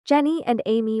Jenny and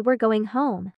Amy were going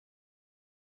home.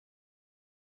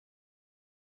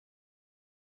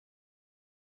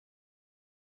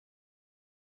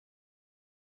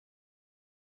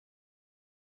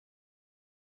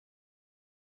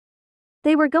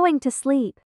 They were going to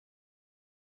sleep.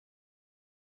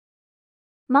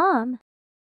 Mom.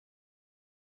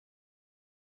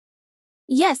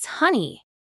 Yes, honey.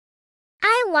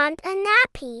 I want a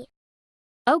nappy.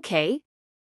 Okay.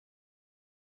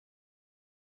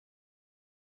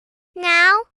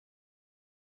 Now?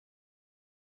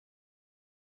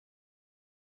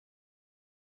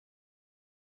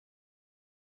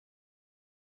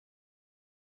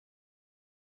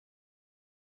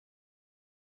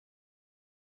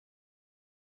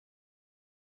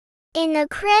 In the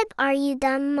crib, are you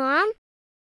done, Mom?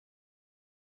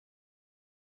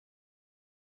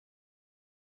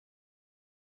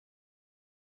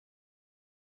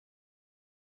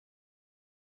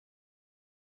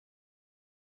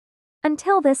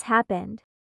 Until this happened.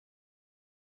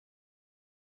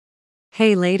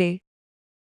 Hey, lady.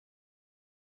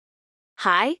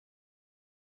 Hi?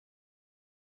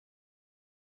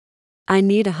 I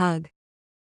need a hug.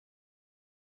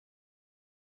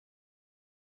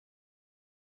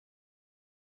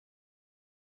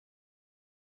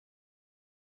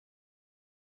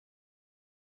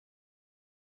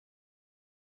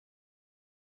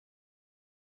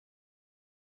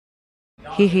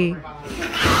 Hee hee.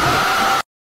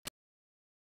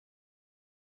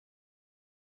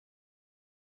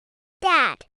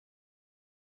 Dad.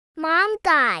 Mom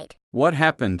died. What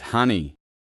happened, honey?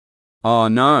 Oh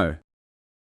no.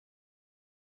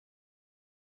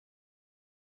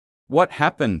 What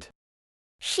happened?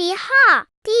 She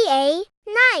ha-da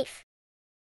knife.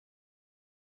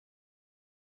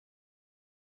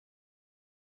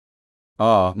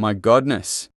 Oh my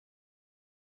goodness.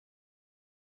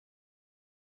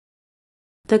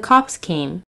 The cops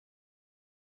came.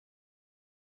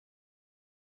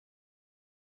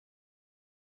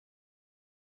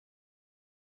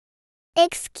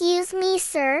 Excuse me,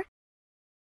 sir.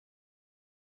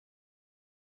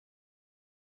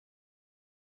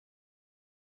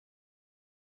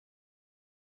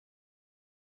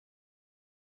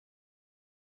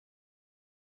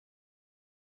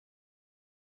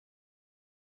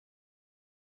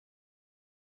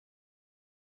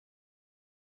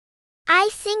 I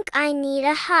think I need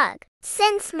a hug,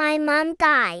 since my mom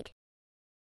died.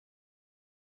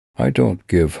 I don't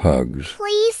give hugs.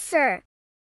 Please, sir.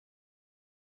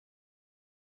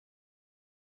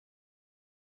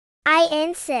 I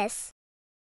insist.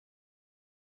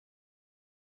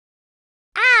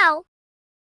 Ow!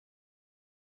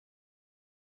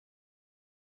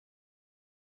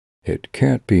 It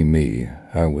can't be me.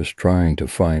 I was trying to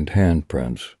find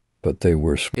handprints, but they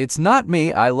were... It's not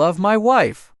me. I love my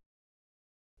wife.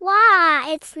 Wah,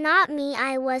 it's not me.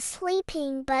 I was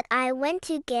sleeping, but I went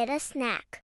to get a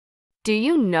snack. Do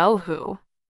you know who?